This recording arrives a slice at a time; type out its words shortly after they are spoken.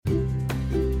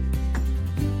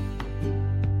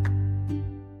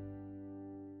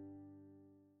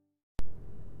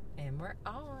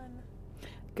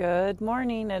Good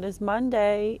morning. It is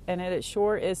Monday, and it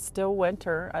sure is still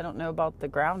winter. I don't know about the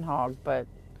groundhog, but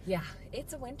yeah,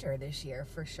 it's a winter this year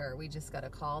for sure. We just got a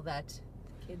call that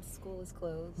the kids' school is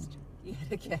closed yet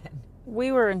again.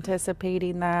 We were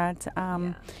anticipating that.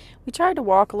 We tried to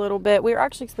walk a little bit. We were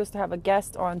actually supposed to have a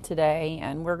guest on today,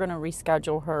 and we're going to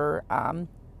reschedule her.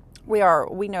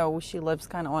 We know she lives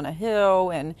kind of on a hill,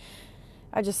 and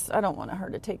I don't want her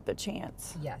to take the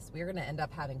chance. Yes, we're going to end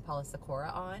up having Paula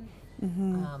Sikora on.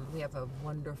 We have a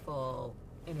wonderful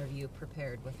interview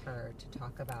prepared with her to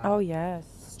talk about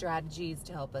strategies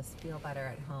to help us feel better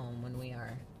at home when we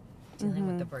are dealing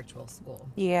with the virtual school.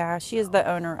 Yeah, she is the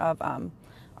owner of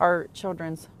our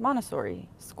children's Montessori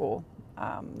school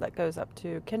that goes up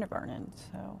to kindergarten.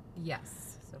 So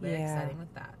yes, so very exciting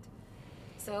with that.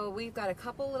 So we've got a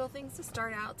couple little things to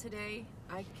start out today.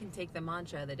 I can take the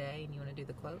mantra of the day, and you want to do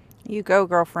the quote? You go,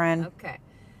 girlfriend. Okay.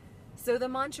 So the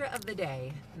mantra of the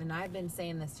day, and I've been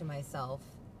saying this to myself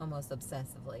almost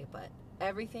obsessively, but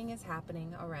everything is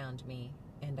happening around me,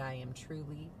 and I am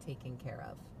truly taken care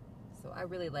of. So I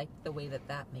really like the way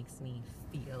that makes me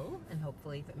feel, and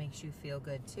hopefully if it makes you feel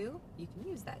good too, you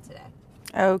can use that today.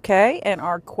 Okay, and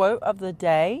our quote of the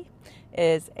day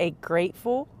is, "A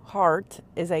grateful heart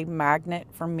is a magnet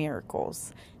for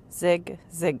miracles." Zig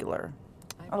Ziglar.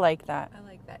 I like that. I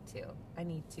like that too. I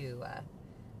need to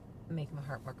make my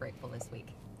heart more grateful this week.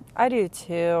 I do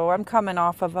too. I'm coming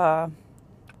off of a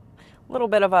little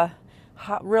bit of a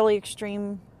really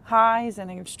extreme highs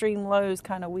and extreme lows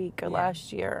kind of week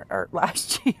last year. Well,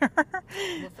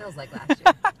 it feels like last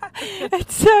year.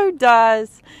 It so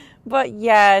does. But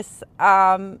yes,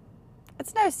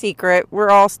 it's no secret. We're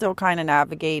all still kind of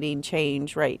navigating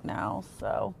change right now.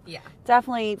 So yeah,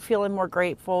 definitely feeling more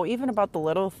grateful. Even about the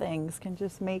little things can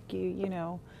just make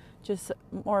you, just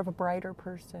more of a brighter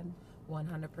person.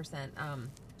 100%.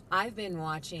 I've been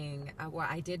watching,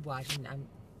 I did watch, and I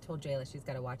told Jayla she's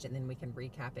got to watch it, and then we can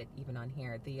recap it even on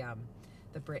here.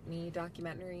 The Britney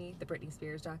documentary, the Britney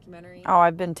Spears documentary. Oh,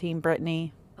 I've been Team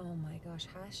Britney. Oh my gosh,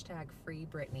 #free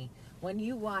Britney. When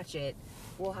you watch it,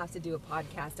 we'll have to do a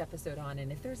podcast episode on it.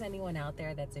 And if there's anyone out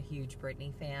there that's a huge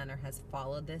Britney fan or has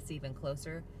followed this even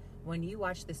closer, when you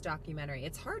watch this documentary,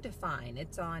 it's hard to find.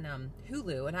 It's on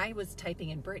Hulu, and I was typing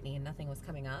in Britney and nothing was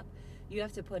coming up. You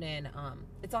have to put in,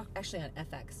 it's actually on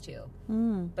FX too,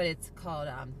 but it's called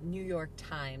New York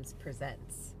Times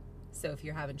Presents. So if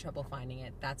you're having trouble finding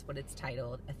it, that's what it's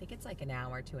titled. I think it's like an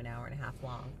hour to an hour and a half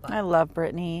long. But I love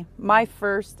Britney. My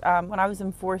first, when I was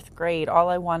in 4th grade, all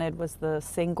I wanted was the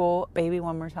single Baby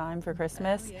One More Time for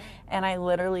Christmas. Oh, yeah. And I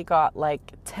literally got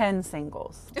like 10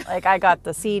 singles. Like I got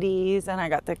the CDs and I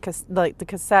got the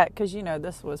cassette, because,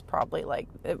 this was probably like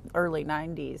early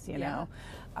 90s, you know.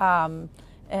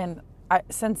 And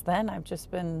since then, I've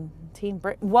just been Team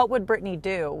Britney. What would Britney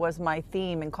do was my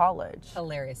theme in college.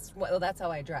 Hilarious. Well, that's how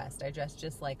I dressed. I dressed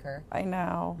just like her. I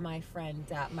know. My friend,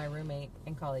 my roommate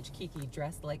in college, Kiki,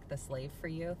 dressed like the Slave for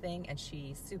You thing, and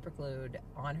she super glued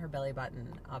on her belly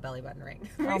button a belly button ring.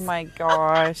 Oh my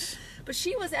gosh. But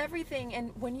she was everything.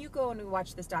 And when you go and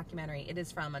watch this documentary, it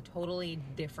is from a totally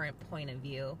different point of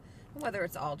view. Whether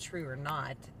it's all true or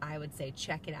not, I would say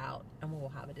check it out, and we'll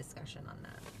have a discussion on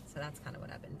that. So that's kind of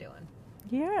what I've been doing.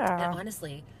 Yeah. And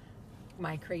honestly,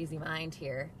 my crazy mind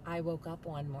here, I woke up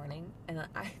one morning and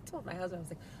I told my husband, I was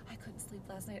like, I couldn't sleep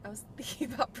last night. I was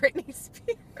thinking about Britney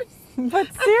Spears. But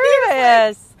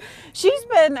serious. She's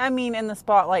been, in the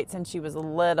spotlight since she was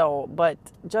little, but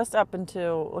just up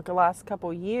until the last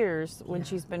couple years when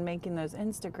she's been making those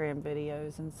Instagram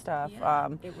videos and stuff. Yeah,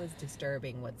 it was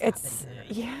disturbing what's happened to her.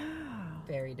 Yeah.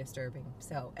 Very disturbing.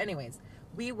 So anyways,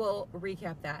 we will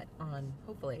recap that on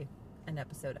hopefully an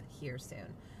episode here soon.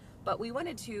 But we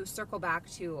wanted to circle back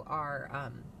to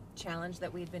our challenge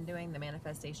that we've been doing, the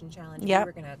manifestation challenge. Yep.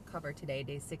 We're going to cover today,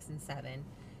 days 6 and 7.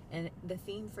 And the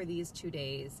theme for these 2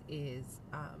 days is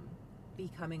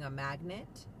becoming a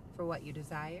magnet for what you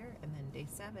desire. And then day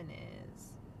 7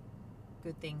 is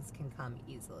good things can come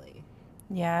easily.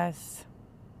 Yes.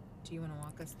 Do you want to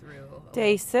walk us through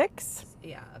day 6?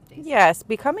 Yeah, of day 6. Yes,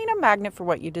 becoming a magnet for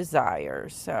what you desire.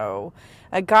 So,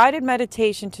 a guided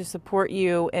meditation to support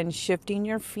you in shifting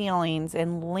your feelings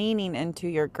and leaning into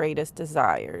your greatest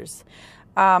desires.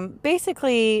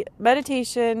 Basically,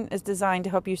 meditation is designed to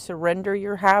help you surrender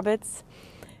your habits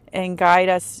and guide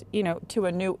us, to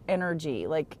a new energy,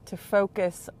 like to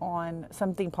focus on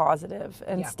something positive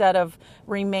instead of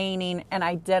remaining and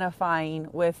identifying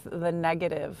with the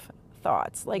negative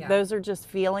thoughts. Those are just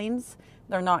feelings.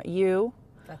 They're not you.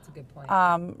 That's a good point.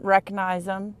 Recognize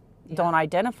them. Yeah. Don't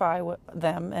identify with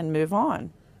them and move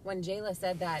on. When Jayla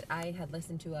said that, I had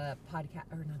listened to a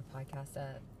podcast, or not a podcast,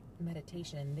 a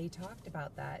meditation, and they talked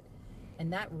about that.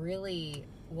 And that really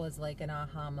was like an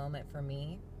aha moment for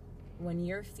me. When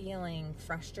you're feeling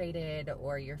frustrated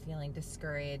or you're feeling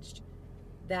discouraged,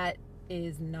 that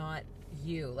is not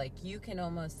you. Like, you can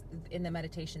almost, in the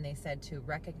meditation, they said to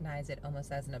recognize it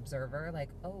almost as an observer. Like,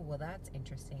 oh, well, that's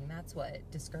interesting. That's what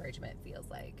discouragement feels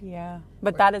like. Yeah.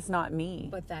 But that is not me.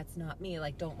 But that's not me.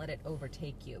 Like, don't let it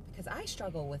overtake you. Because I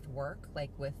struggle with work,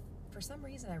 for some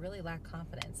reason, I really lack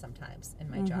confidence sometimes in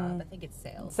my job. I think it's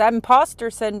sales. It's that imposter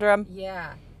syndrome.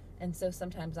 Yeah. And so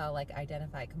sometimes I'll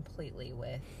identify completely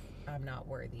with I'm not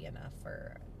worthy enough,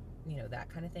 or that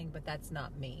kind of thing, but that's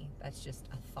not me. That's just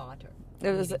a thought.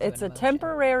 It's a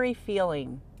temporary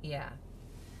feeling. Yeah.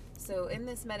 So in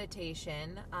this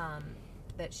meditation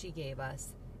that she gave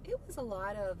us, it was a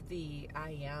lot of the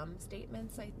I am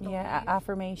statements, I believe. Yeah,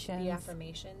 affirmations. The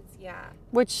affirmations, yeah.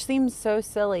 Which seems so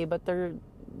silly, but they're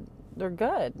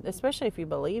good, especially if you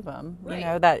believe them.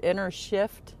 Right. That inner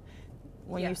shift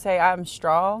when you say I'm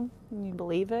strong and you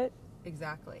believe it.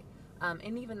 Exactly.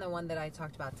 And even the one that I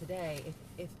talked about today,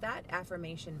 if that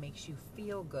affirmation makes you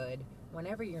feel good,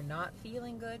 whenever you're not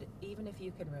feeling good, even if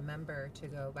you can remember to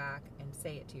go back and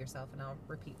say it to yourself, and I'll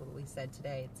repeat what we said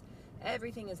today, it's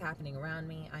everything is happening around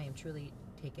me. I am truly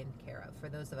taken care of. For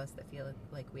those of us that feel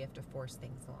like we have to force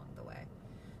things along the way.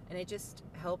 And it just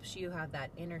helps you have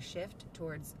that inner shift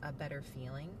towards a better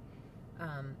feeling.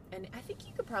 And I think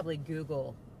you could probably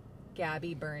Google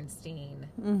Gabby Bernstein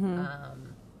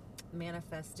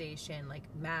manifestation, like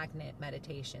magnet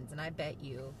meditations, and I bet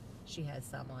you she has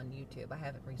some on YouTube. I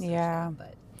haven't researched that,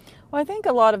 but well, I think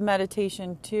a lot of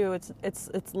meditation too,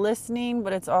 it's listening,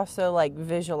 but it's also like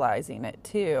visualizing it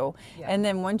too. And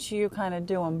then once you kind of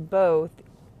do them both,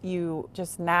 you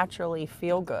just naturally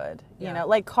feel good.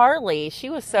 Like Carly, she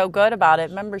was so good about it.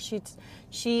 Remember,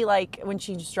 she like when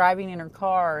she's driving in her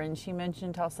car, and she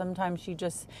mentioned how sometimes she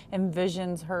just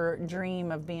envisions her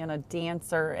dream of being a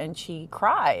dancer and she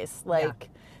cries.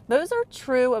 Those are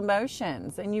true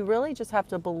emotions, and you really just have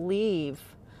to believe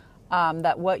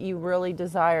that what you really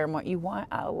desire and what you want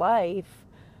out of life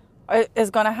is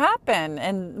going to happen.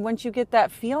 And once you get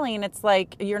that feeling, it's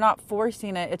like you're not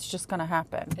forcing it. It's just going to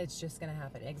happen. It's just going to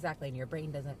happen. Exactly. And your brain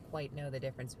doesn't quite know the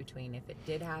difference between if it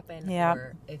did happen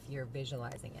or if you're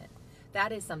visualizing it.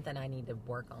 That is something I need to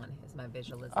work on, is my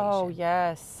visualization. Oh,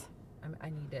 yes. I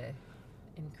need to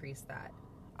increase that.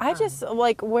 I just,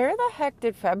 where the heck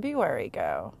did February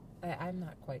go? I'm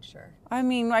not quite sure. I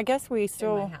mean, I guess we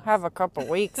still have a couple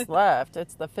weeks left.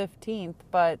 It's the 15th,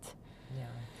 but...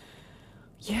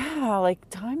 Yeah,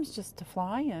 time's just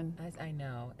flying. I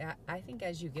know. I think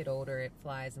as you get older, it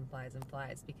flies and flies and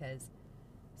flies, because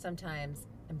sometimes,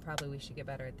 and probably we should get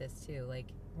better at this too,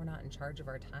 we're not in charge of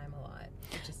our time a lot.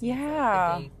 It just seems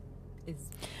like the day is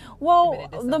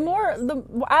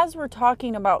as we're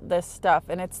talking about this stuff,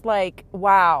 and it's like,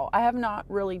 wow, I have not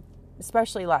really,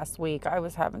 especially last week, I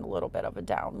was having a little bit of a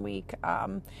down week.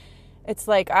 It's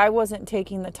like I wasn't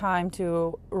taking the time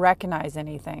to recognize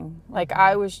anything.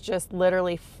 I was just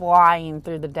literally flying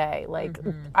through the day.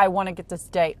 I want to get this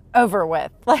day over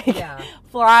with.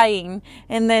 Flying.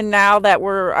 And then now that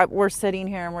we're sitting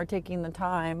here and we're taking the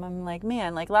time, I'm like,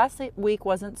 man, last week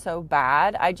wasn't so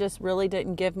bad. I just really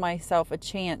didn't give myself a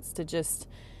chance to just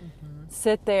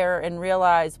sit there and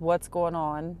realize what's going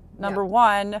on. Number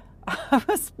one, it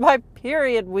was my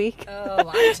period week.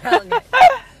 Oh, I'm telling you.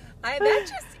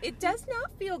 It does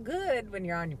not feel good when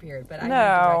you're on your period, but I need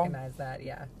to recognize that.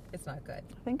 Yeah, it's not good.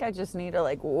 I think I just need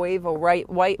to wave a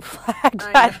white flag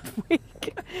that week.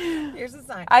 Here's a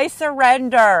sign. I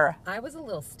surrender. I was a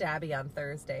little stabby on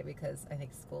Thursday because I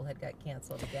think school had got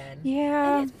canceled again.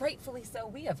 Yeah. And it's rightfully so.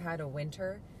 We have had a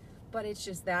winter, but it's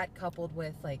just that coupled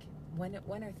with when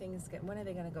are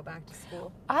they going to go back to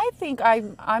school? I think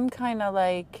I'm kind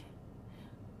of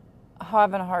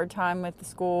having a hard time with the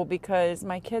school because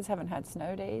my kids haven't had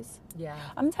snow days. Yeah.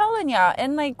 I'm telling you,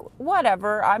 and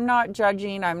whatever, I'm not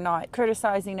judging, I'm not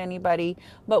criticizing anybody,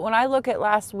 but when I look at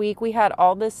last week, we had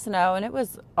all this snow, and it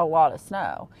was a lot of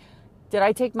snow. Did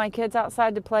I take my kids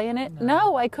outside to play in it?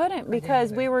 No, I couldn't,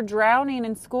 because we were drowning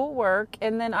in schoolwork,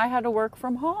 and then I had to work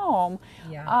from home.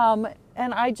 Yeah.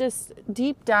 And I just,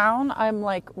 deep down, I'm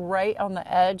right on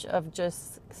the edge of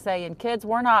just saying, kids,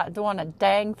 we're not doing a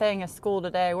dang thing at school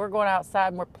today. We're going outside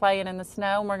and we're playing in the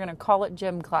snow, and we're going to call it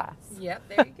gym class. Yep,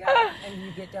 there you go. And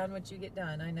you get done what you get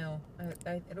done. I know.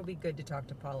 It'll be good to talk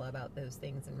to Paula about those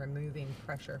things and removing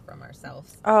pressure from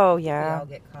ourselves. Oh, yeah. We all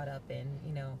get caught up in,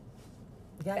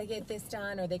 we got to get this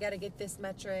done, or they got to get this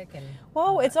metric. And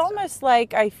it's almost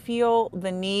like I feel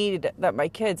the need that my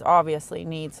kids obviously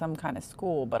need some kind of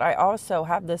school, but I also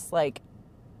have this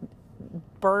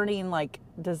burning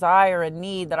desire and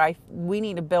need that we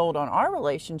need to build on our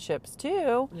relationships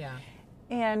too. Yeah.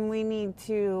 And we need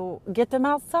to get them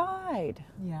outside.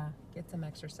 Yeah. Get some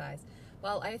exercise.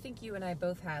 Well, I think you and I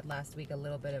both had last week a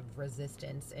little bit of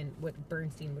resistance, and what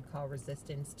Bernstein would call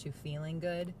resistance to feeling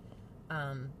good.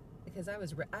 Because I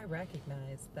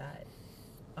recognized that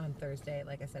on Thursday,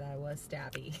 like I said, I was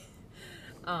stabby.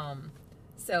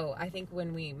 So I think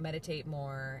when we meditate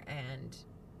more and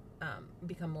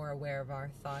become more aware of our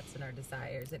thoughts and our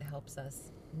desires, it helps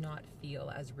us not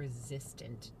feel as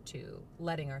resistant to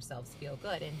letting ourselves feel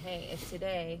good. And hey, if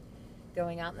today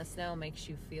going out in the snow makes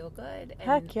you feel good and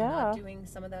Heck yeah. not doing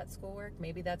some of that schoolwork,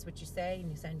 maybe that's what you say, and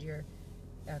you send your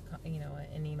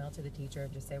an email to the teacher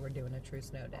and just say we're doing a true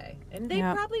snow day, and they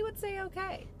probably would say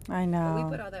okay. I know. But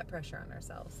we put all that pressure on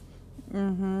ourselves.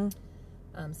 Mm-hmm.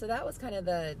 So that was kind of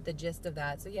the gist of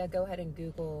that. So yeah, go ahead and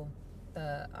Google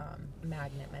the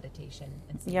magnet meditation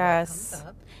and see what comes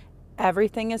up.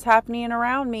 Everything is happening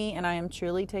around me, and I am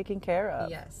truly taken care of.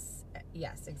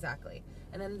 Yes, exactly.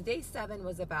 And then day 7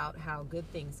 was about how good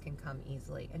things can come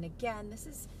easily. And again,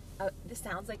 this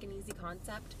sounds like an easy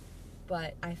concept,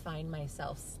 but I find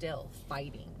myself still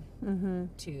fighting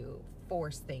to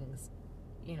force things,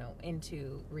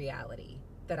 into reality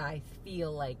that I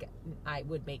feel like I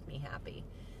would make me happy.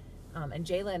 And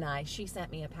Jayla and she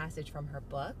sent me a passage from her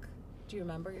book. Do you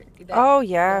remember that? Oh,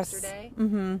 yes. Yesterday?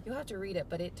 Mm-hmm. You'll have to read it,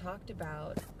 but it talked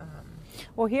about...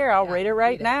 well, here, I'll read it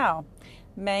right now.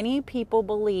 Many people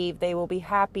believe they will be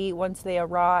happy once they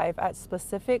arrive at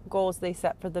specific goals they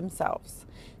set for themselves.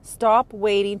 Stop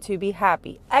waiting to be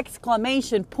happy!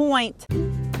 Exclamation point!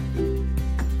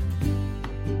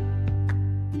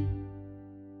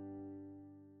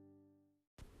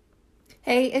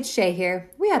 Hey, it's Shay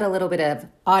here. We had a little bit of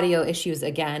audio issues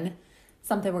again.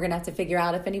 Something we're going to have to figure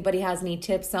out. If anybody has any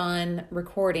tips on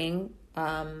recording,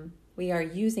 we are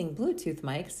using Bluetooth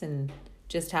mics and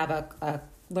just have a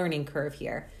learning curve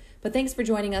here. But thanks for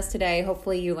joining us today.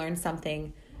 Hopefully you learned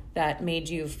something that made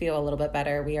you feel a little bit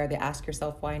better. We are the Ask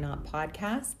Yourself Why Not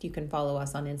podcast. You can follow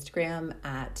us on Instagram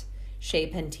at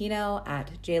Shay Pentino,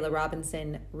 at Jayla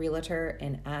Robinson Realtor,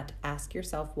 and at Ask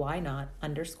Yourself Why Not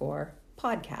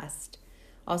 _podcast.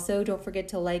 Also, don't forget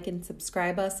to like and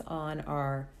subscribe us on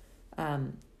our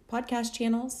podcast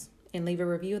channels and leave a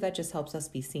review. That just helps us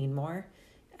be seen more.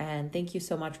 And thank you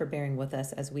so much for bearing with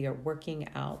us as we are working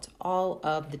out all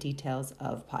of the details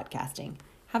of podcasting.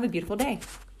 Have a beautiful day.